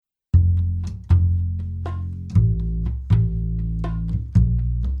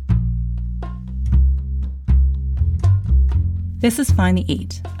This is Find the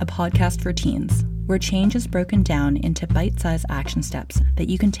Eight, a podcast for teens, where change is broken down into bite-sized action steps that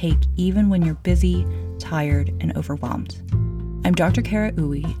you can take even when you're busy, tired, and overwhelmed. I'm Dr. Kara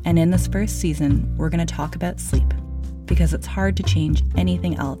Uwe, and in this first season, we're going to talk about sleep, because it's hard to change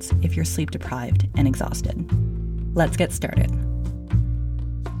anything else if you're sleep-deprived and exhausted. Let's get started.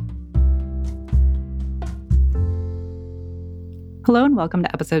 Hello and welcome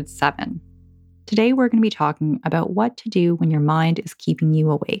to episode 7. Today we're going to be talking about what to do when your mind is keeping you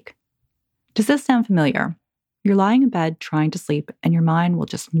awake. Does this sound familiar? You're lying in bed trying to sleep and your mind will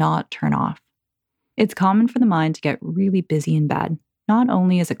just not turn off. It's common for the mind to get really busy in bed. Not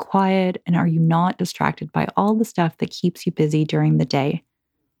only is it quiet and are you not distracted by all the stuff that keeps you busy during the day,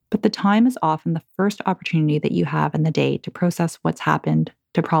 but the time is often the first opportunity that you have in the day to process what's happened,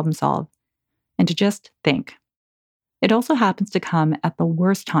 to problem solve, and to just think. It also happens to come at the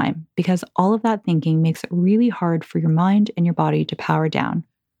worst time because all of that thinking makes it really hard for your mind and your body to power down,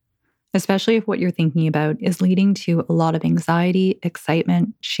 especially if what you're thinking about is leading to a lot of anxiety,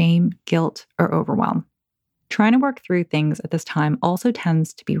 excitement, shame, guilt, or overwhelm. Trying to work through things at this time also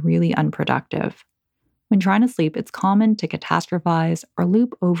tends to be really unproductive. When trying to sleep, it's common to catastrophize or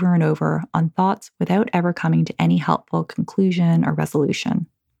loop over and over on thoughts without ever coming to any helpful conclusion or resolution.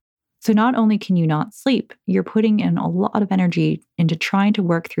 So not only can you not sleep, you're putting in a lot of energy into trying to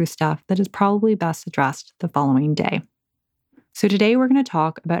work through stuff that is probably best addressed the following day. So today we're going to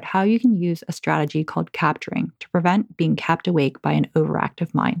talk about how you can use a strategy called capturing to prevent being kept awake by an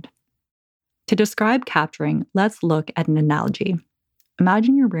overactive mind. To describe capturing, let's look at an analogy.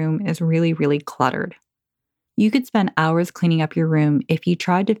 Imagine your room is really, really cluttered. You could spend hours cleaning up your room if you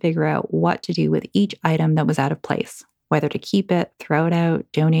tried to figure out what to do with each item that was out of place, whether to keep it, throw it out,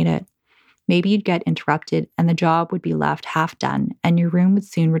 donate it. Maybe you'd get interrupted and the job would be left half done and your room would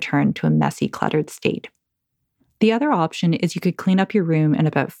soon return to a messy, cluttered state. The other option is you could clean up your room in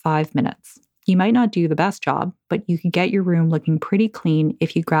about 5 minutes. You might not do the best job, but you could get your room looking pretty clean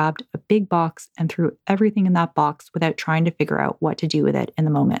if you grabbed a big box and threw everything in that box without trying to figure out what to do with it in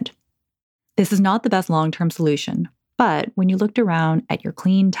the moment. This is not the best long-term solution, but when you looked around at your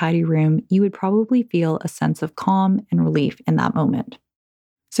clean, tidy room, you would probably feel a sense of calm and relief in that moment.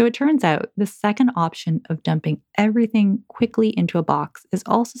 So it turns out the second option of dumping everything quickly into a box is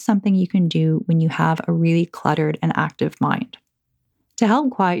also something you can do when you have a really cluttered and active mind. To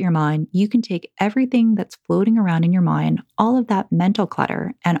help quiet your mind, you can take everything that's floating around in your mind, all of that mental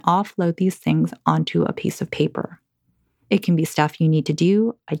clutter, and offload these things onto a piece of paper. It can be stuff you need to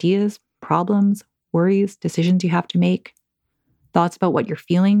do, ideas, problems, worries, decisions you have to make, thoughts about what you're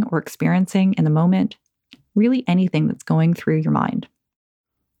feeling or experiencing in the moment, really anything that's going through your mind.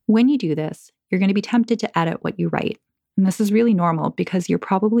 When you do this, you're going to be tempted to edit what you write. And this is really normal because you're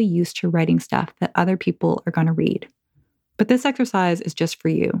probably used to writing stuff that other people are going to read. But this exercise is just for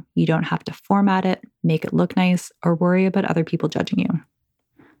you. You don't have to format it, make it look nice, or worry about other people judging you.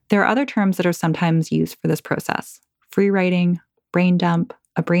 There are other terms that are sometimes used for this process: free writing, brain dump,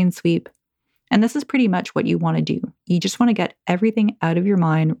 a brain sweep. And this is pretty much what you want to do. You just want to get everything out of your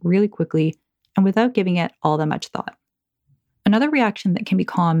mind really quickly and without giving it all that much thought. Another reaction that can be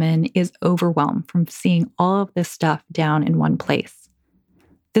common is overwhelm from seeing all of this stuff down in one place.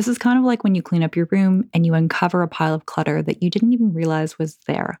 This is kind of like when you clean up your room and you uncover a pile of clutter that you didn't even realize was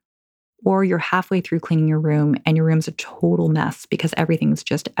there. Or you're halfway through cleaning your room and your room's a total mess because everything's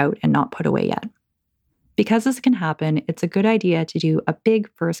just out and not put away yet. Because this can happen, it's a good idea to do a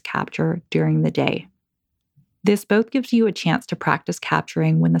big first capture during the day. This both gives you a chance to practice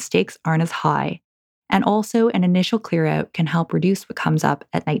capturing when the stakes aren't as high, and also an initial clear out can help reduce what comes up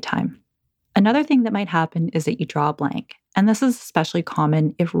at nighttime. Another thing that might happen is that you draw a blank, and this is especially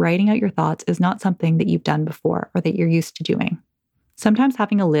common if writing out your thoughts is not something that you've done before or that you're used to doing. Sometimes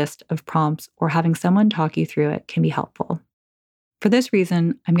having a list of prompts or having someone talk you through it can be helpful. For this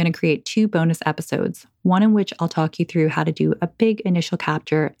reason, I'm going to create 2 bonus episodes, one in which I'll talk you through how to do a big initial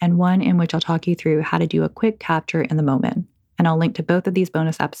capture and one in which I'll talk you through how to do a quick capture in the moment. And I'll link to both of these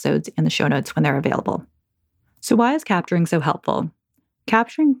bonus episodes in the show notes when they're available. So why is capturing so helpful?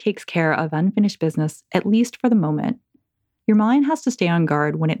 Capturing takes care of unfinished business, at least for the moment. Your mind has to stay on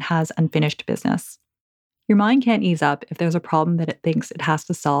guard when it has unfinished business. Your mind can't ease up if there's a problem that it thinks it has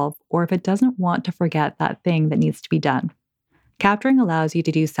to solve or if it doesn't want to forget that thing that needs to be done. Capturing allows you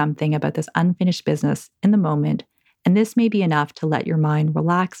to do something about this unfinished business in the moment, and this may be enough to let your mind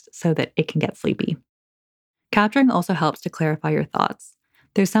relax so that it can get sleepy. Capturing also helps to clarify your thoughts.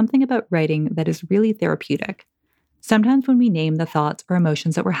 There's something about writing that is really therapeutic. Sometimes when we name the thoughts or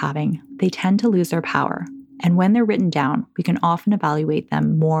emotions that we're having, they tend to lose their power, and when they're written down, we can often evaluate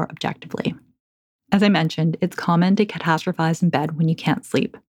them more objectively. As I mentioned, it's common to catastrophize in bed when you can't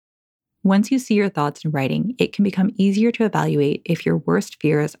sleep. Once you see your thoughts in writing, it can become easier to evaluate if your worst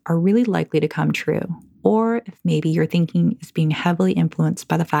fears are really likely to come true, or if maybe your thinking is being heavily influenced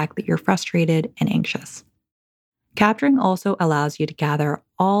by the fact that you're frustrated and anxious. Capturing also allows you to gather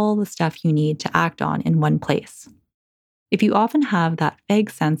all the stuff you need to act on in one place. If you often have that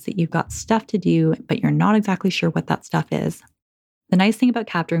vague sense that you've got stuff to do, but you're not exactly sure what that stuff is, the nice thing about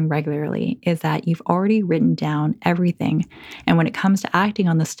capturing regularly is that you've already written down everything, and when it comes to acting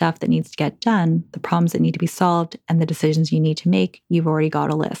on the stuff that needs to get done, the problems that need to be solved, and the decisions you need to make, you've already got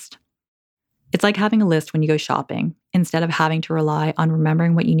a list. It's like having a list when you go shopping, instead of having to rely on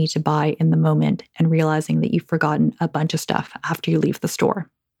remembering what you need to buy in the moment and realizing that you've forgotten a bunch of stuff after you leave the store.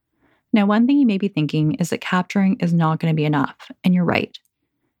 Now, one thing you may be thinking is that capturing is not going to be enough, and you're right.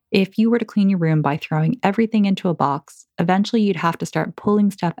 If you were to clean your room by throwing everything into a box, eventually you'd have to start pulling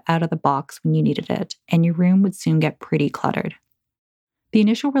stuff out of the box when you needed it, and your room would soon get pretty cluttered. The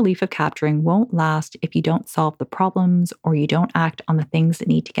initial relief of capturing won't last if you don't solve the problems or you don't act on the things that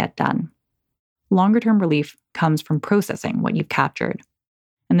need to get done. Longer-term relief comes from processing what you've captured.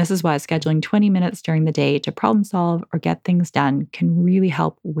 And this is why scheduling 20 minutes during the day to problem solve or get things done can really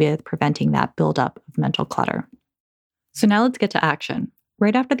help with preventing that buildup of mental clutter. So now let's get to action.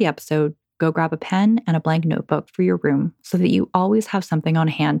 Right after the episode, go grab a pen and a blank notebook for your room so that you always have something on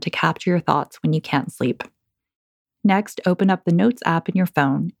hand to capture your thoughts when you can't sleep. Next, open up the Notes app in your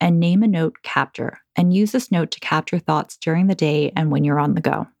phone and name a note Capture, and use this note to capture thoughts during the day and when you're on the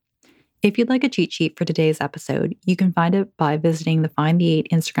go. If you'd like a cheat sheet for today's episode, you can find it by visiting the Find the 8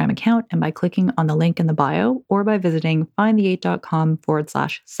 Instagram account and by clicking on the link in the bio, or by visiting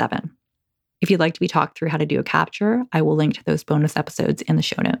findthe8.com/7. If you'd like to be talked through how to do a capture, I will link to those bonus episodes in the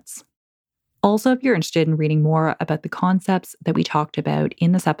show notes. Also, if you're interested in reading more about the concepts that we talked about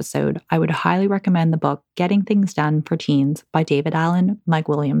in this episode, I would highly recommend the book Getting Things Done for Teens by David Allen, Mike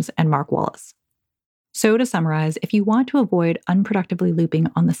Williams, and Mark Wallace. So to summarize, if you want to avoid unproductively looping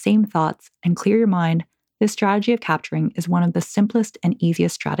on the same thoughts and clear your mind, this strategy of capturing is one of the simplest and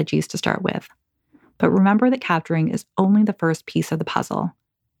easiest strategies to start with. But remember that capturing is only the first piece of the puzzle.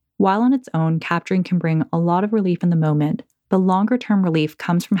 While on its own, capturing can bring a lot of relief in the moment, the longer-term relief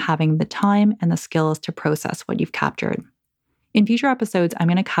comes from having the time and the skills to process what you've captured. In future episodes, I'm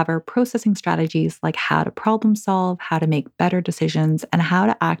going to cover processing strategies like how to problem solve, how to make better decisions, and how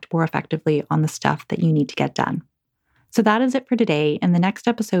to act more effectively on the stuff that you need to get done. So that is it for today. In the next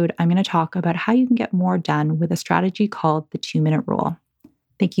episode, I'm going to talk about how you can get more done with a strategy called the 2-minute rule.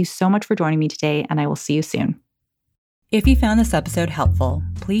 Thank you so much for joining me today, and I will see you soon. If you found this episode helpful,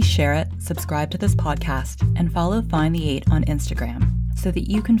 please share it, subscribe to this podcast, and follow Find the 8 on Instagram so that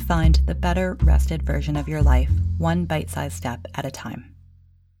you can find the better rested version of your life, one bite-sized step at a time.